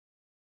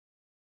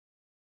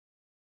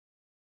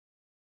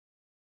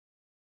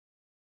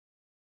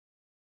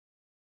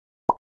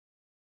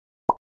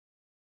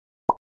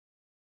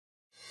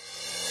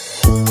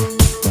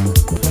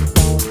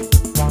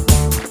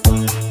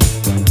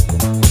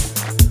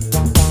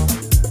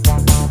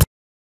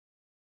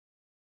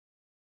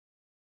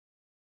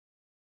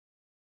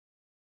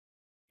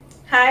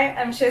Hi,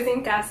 I'm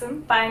Shehzeen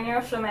Cassum, pioneer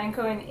of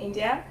flamenco in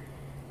India.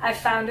 I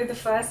founded the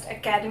first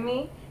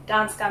academy,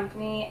 dance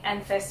company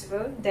and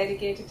festival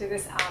dedicated to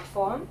this art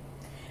form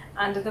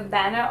under the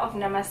banner of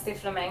Namaste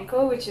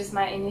Flamenco, which is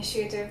my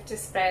initiative to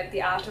spread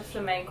the art of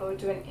flamenco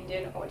to an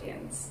Indian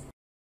audience.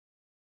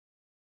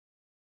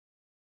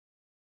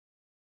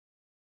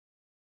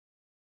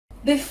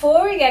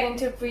 Before we get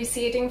into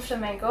appreciating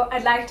flamenco,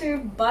 I'd like to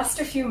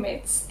bust a few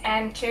myths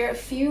and clear a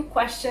few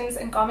questions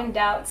and common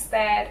doubts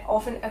that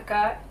often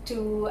occur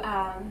to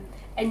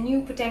a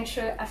new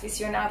potential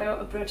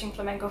aficionado approaching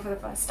flamenco for the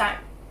first time.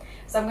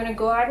 So I'm going to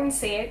go out and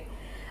say it,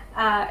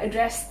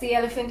 address the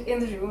elephant in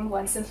the room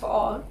once and for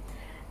all.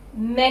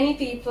 Many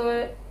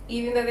people,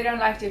 even though they don't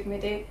like to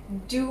admit it,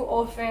 do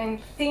often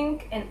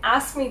think and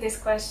ask me this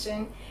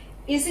question: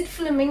 is it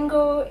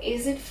flamingo?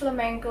 Is it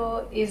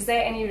flamenco? Is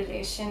there any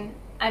relation?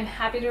 I'm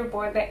happy to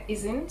report there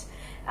isn't,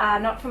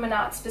 not from an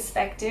arts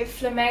perspective.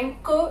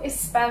 Flamenco is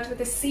spelled with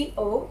a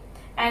C-O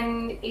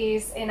and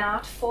is an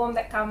art form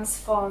that comes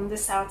from the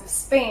south of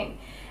Spain.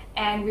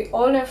 And we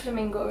all know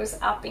flamingos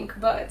are pink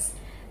birds.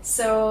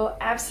 So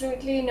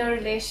absolutely no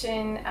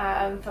relation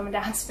from a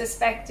dance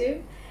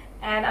perspective.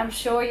 And I'm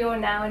sure you're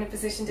now in a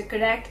position to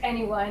correct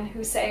anyone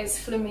who says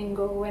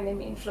flamingo when they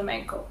mean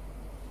flamenco.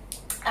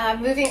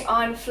 Moving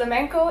on,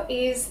 flamenco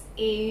is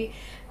a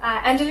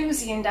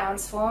Andalusian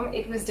dance form.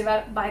 It was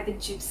developed by the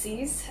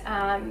gypsies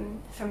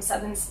from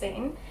southern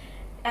Spain,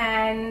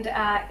 and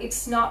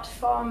it's not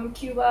from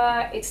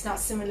Cuba, it's not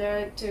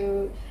similar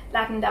to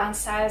Latin dance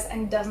styles,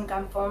 and doesn't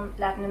come from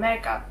Latin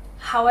America.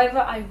 However,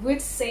 I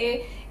would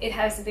say it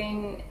has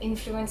been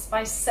influenced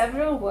by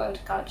several world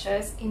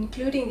cultures,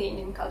 including the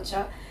Indian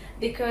culture,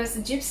 because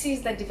the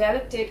gypsies that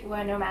developed it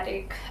were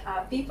nomadic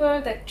people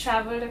that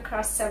traveled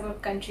across several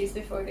countries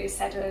before they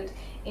settled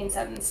in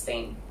southern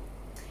Spain.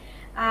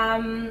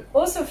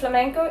 Also,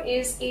 flamenco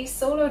is a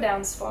solo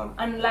dance form.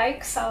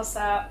 Unlike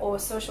salsa or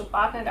social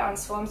partner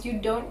dance forms, you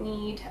don't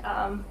need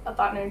a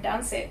partner to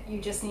dance it,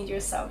 you just need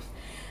yourself.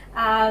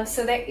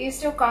 So there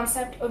is no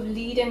concept of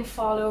lead and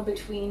follow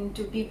between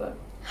two people.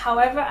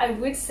 However, I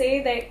would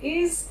say there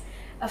is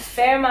a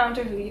fair amount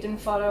of lead and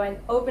follow and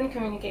open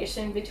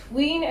communication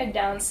between a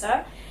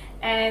dancer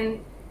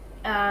and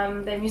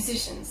their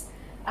musicians.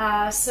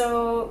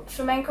 So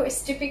flamenco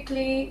is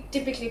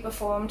typically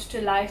performed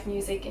to live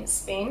music in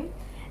Spain,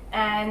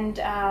 and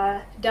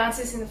the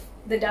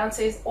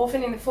dancer is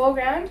often in the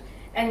foreground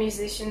and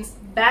musicians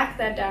back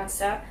that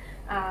dancer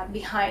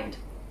behind.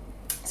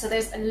 So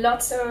there's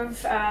lots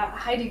of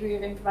high degree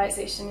of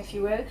improvisation, if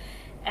you will,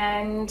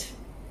 and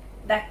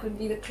that could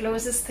be the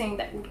closest thing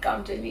that would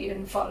come to lead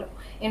and follow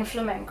in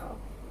flamenco.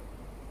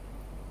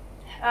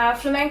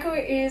 Flamenco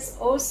is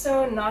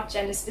also not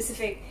gender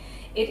specific.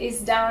 It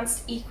is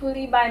danced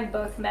equally by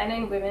both men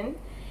and women.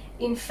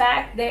 In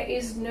fact, there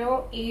is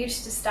no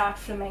age to start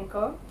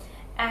flamenco,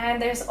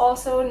 and there's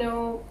also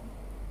no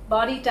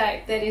body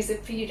type that is a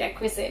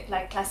prerequisite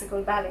like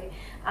classical ballet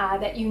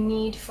that you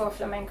need for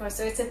flamenco.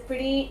 So it's a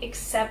pretty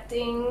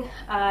accepting,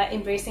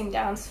 embracing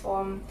dance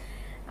form,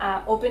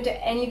 open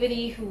to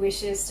anybody who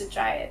wishes to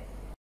try it.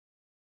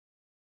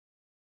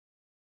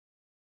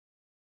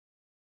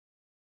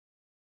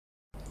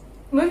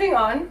 Moving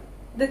on,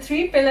 the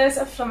three pillars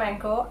of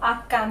flamenco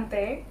are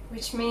cante,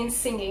 which means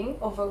singing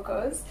or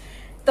vocals,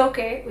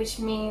 toque, which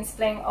means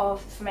playing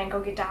of flamenco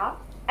guitar,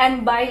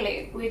 and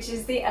baile, which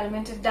is the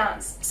element of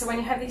dance. So when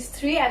you have these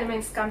three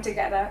elements come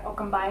together or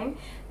combine,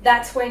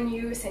 that's when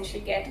you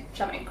essentially get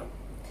flamenco.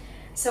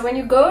 So when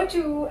you go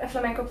to a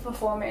flamenco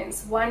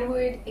performance, one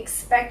would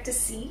expect to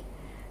see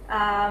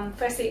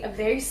firstly a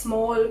very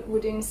small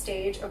wooden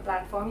stage or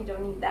platform. You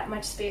don't need that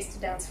much space to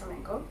dance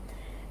flamenco,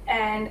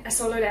 and a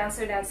solo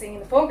dancer dancing in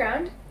the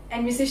foreground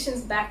and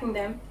musicians backing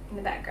them in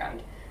the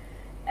background.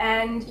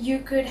 And you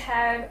could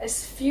have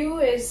as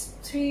few as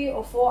 3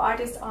 or 4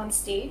 artists on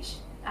stage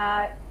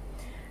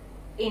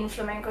in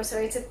flamenco, so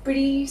it's a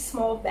pretty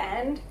small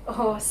band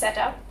or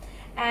setup.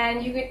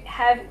 And you could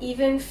have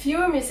even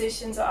fewer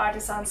musicians or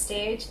artists on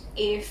stage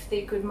if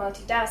they could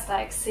multitask,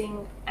 like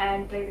sing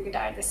and play the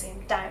guitar at the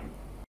same time.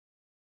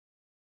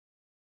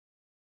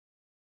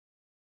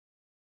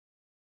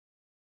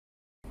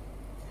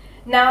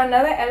 Now,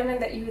 another element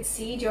that you would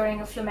see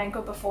during a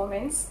flamenco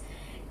performance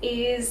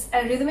is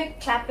a rhythmic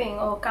clapping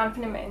or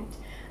accompaniment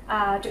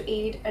to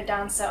aid a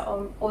dancer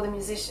or the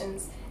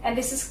musicians. And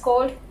this is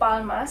called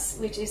palmas,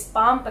 which is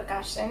palm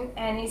percussion,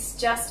 and it's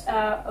just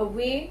a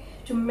way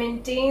to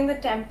maintain the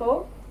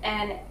tempo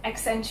and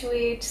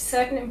accentuate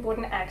certain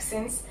important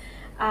accents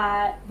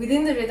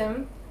within the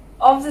rhythm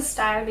of the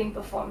style being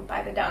performed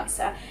by the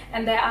dancer.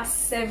 And there are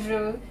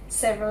several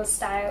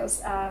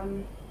styles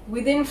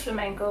within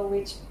flamenco,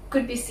 which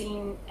could be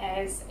seen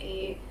as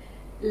a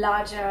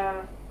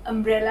larger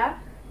umbrella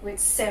with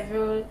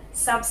several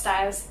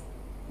sub-styles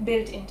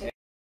built into it.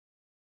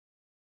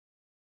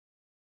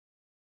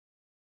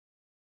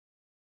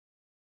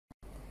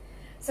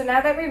 So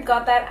now that we've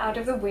got that out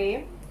of the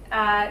way,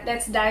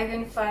 let's dive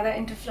in further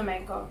into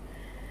flamenco.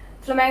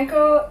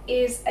 Flamenco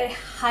is a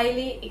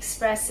highly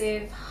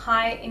expressive,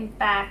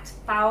 high-impact,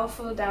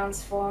 powerful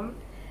dance form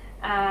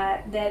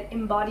that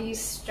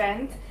embodies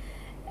strength,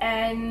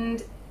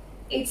 and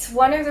it's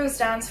one of those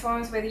dance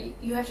forms where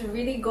you have to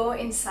really go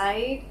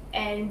inside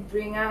and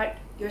bring out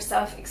your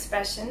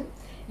self-expression.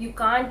 You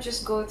can't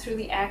just go through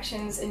the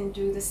actions and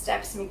do the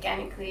steps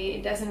mechanically.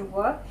 It doesn't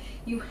work.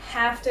 You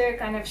have to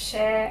kind of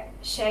share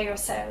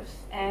yourself,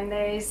 and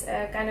there is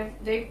a kind of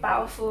very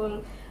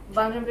powerful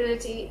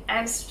vulnerability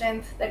and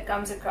strength that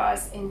comes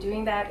across in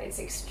doing that. It's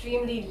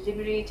extremely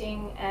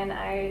liberating, and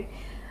I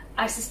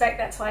suspect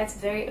that's why it's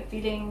very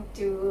appealing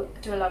to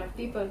a lot of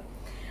people.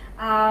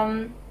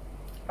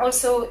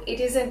 Also, it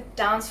is a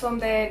dance form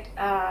that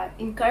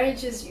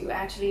encourages you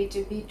actually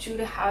to be true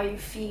to how you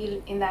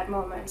feel in that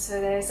moment. So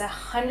there's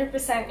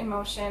 100%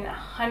 emotion,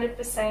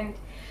 100%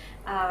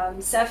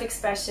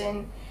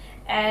 self-expression,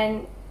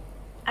 and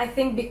I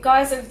think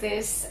because of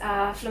this,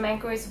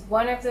 flamenco is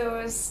one of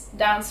those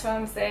dance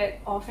forms that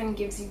often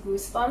gives you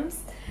goosebumps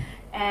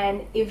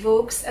and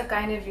evokes a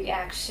kind of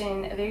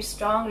reaction, a very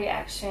strong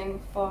reaction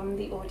from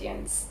the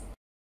audience.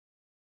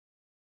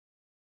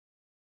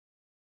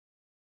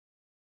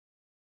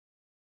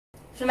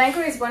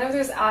 Flamenco is one of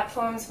those art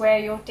forms where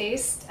your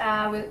taste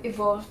will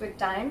evolve with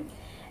time,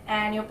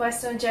 and your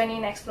personal journey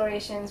and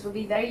explorations will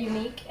be very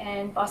unique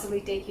and possibly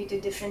take you to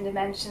different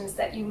dimensions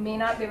that you may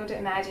not be able to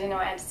imagine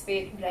or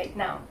anticipate right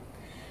now.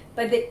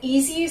 But the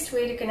easiest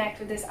way to connect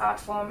with this art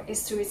form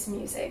is through its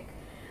music,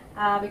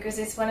 because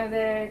it's one of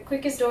the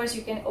quickest doors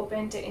you can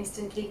open to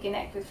instantly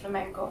connect with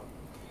flamenco.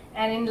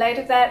 And in light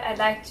of that, I'd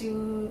like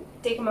to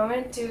take a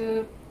moment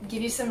to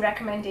give you some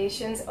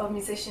recommendations of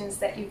musicians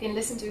that you can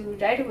listen to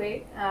right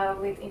away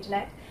with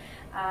internet,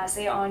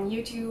 say on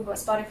YouTube or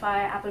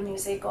Spotify, Apple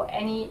Music, or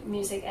any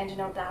music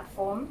engine or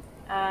platform,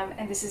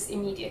 and this is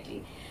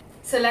immediately.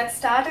 So let's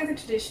start with the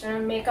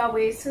traditional, make our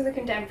way through the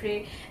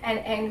contemporary, and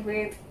end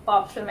with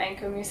pop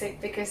flamenco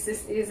music, because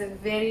this is a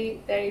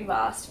very, very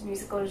vast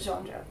musical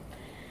genre.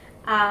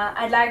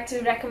 I'd like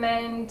to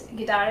recommend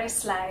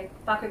guitarists like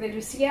Paco de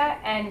Lucia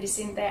and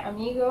Vicente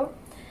Amigo,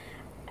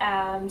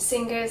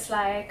 singers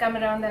like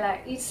Camarón de la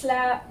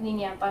Isla,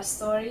 Niña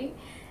Pastori,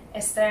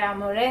 Estrella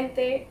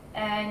Morente,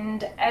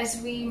 and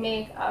as we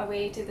make our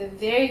way to the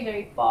very,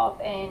 very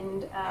pop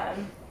and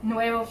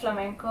nuevo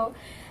flamenco,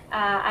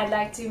 I'd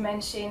like to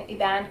mention a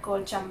band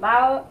called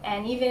Chambao,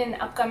 and even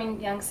an upcoming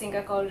young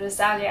singer called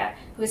Rosalia,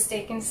 who has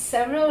taken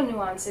several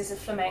nuances of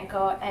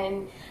flamenco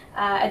and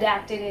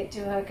adapted it to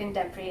her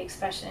contemporary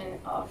expression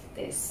of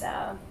this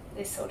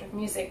sort of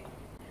music.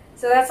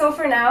 So that's all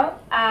for now.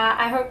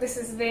 I hope this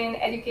has been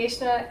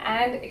educational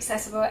and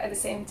accessible at the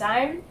same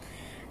time,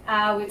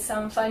 with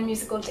some fun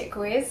musical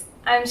takeaways.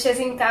 I'm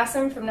Shehzeen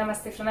Cassum from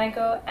Namaste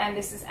Flamenco, and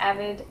this is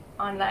Avid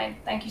Online.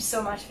 Thank you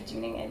so much for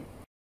tuning in.